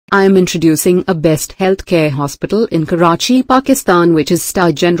I am introducing a best healthcare hospital in Karachi, Pakistan, which is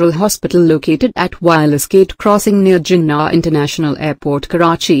Star General Hospital located at Wireless Gate Crossing near Jinnah International Airport,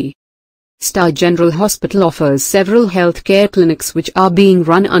 Karachi. Star General Hospital offers several healthcare clinics which are being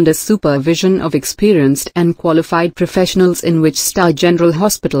run under supervision of experienced and qualified professionals, in which Star General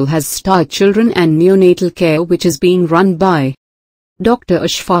Hospital has Star Children and Neonatal Care, which is being run by Dr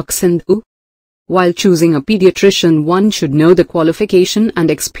Ashfaq Sindhu. While choosing a pediatrician, one should know the qualification and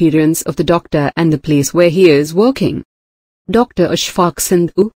experience of the doctor and the place where he is working. Dr Ashfaq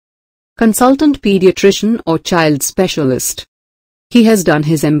Sindhu, consultant pediatrician or child specialist. He has done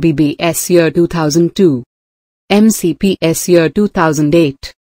his MBBS year 2002, MCPS year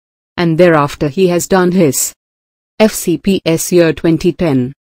 2008, and thereafter he has done his FCPS year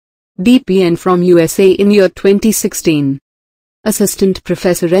 2010, DPN from USA in year 2016. Assistant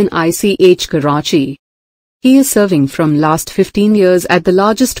Professor NICH Karachi. He is serving from last 15 years at the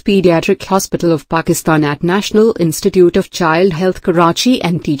largest pediatric hospital of Pakistan at National Institute of Child Health Karachi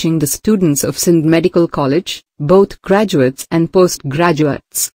and teaching the students of Sindh Medical College, both graduates and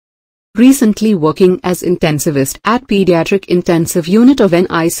postgraduates. Recently working as intensivist at Pediatric Intensive Unit of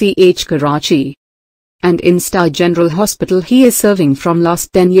NICH Karachi. And in Star General Hospital he is serving from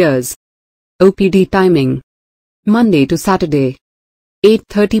last 10 years. OPD timing: Monday to Saturday,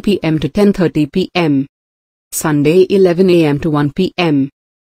 8:30 p.m. to 10:30 p.m. Sunday 11 a.m. to 1 p.m.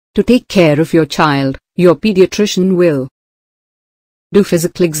 To take care of your child, your pediatrician will do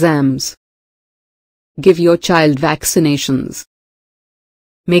physical exams, give your child vaccinations,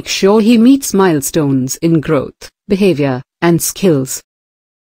 make sure he meets milestones in growth, behavior, and skills,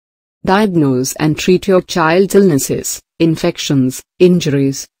 diagnose and treat your child's illnesses, infections,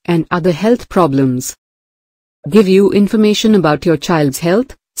 injuries, and other health problems, give you information about your child's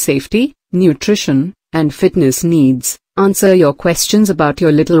health, safety, nutrition, and fitness needs, answer your questions about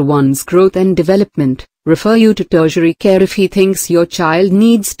your little one's growth and development, refer you to tertiary care if he thinks your child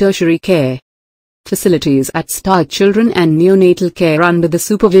needs tertiary care. Facilities at Star Children and Neonatal Care under the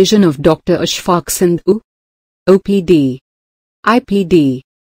supervision of Dr Ashfaq Sindhu. OPD, IPD,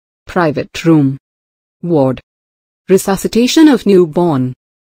 private room, ward, resuscitation of newborn,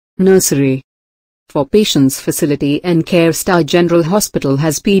 nursery. For patients' facility and care, Star General Hospital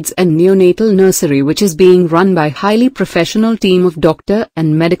has Peds and Neonatal Nursery, which is being run by highly professional team of doctor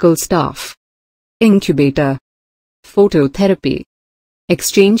and medical staff. Incubator, phototherapy,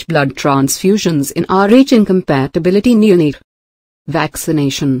 exchange blood transfusions in RH incompatibility neonate,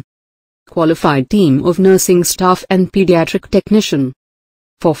 vaccination, qualified team of nursing staff and pediatric technician.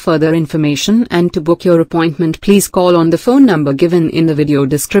 For further information and to book your appointment, please call on the phone number given in the video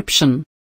description.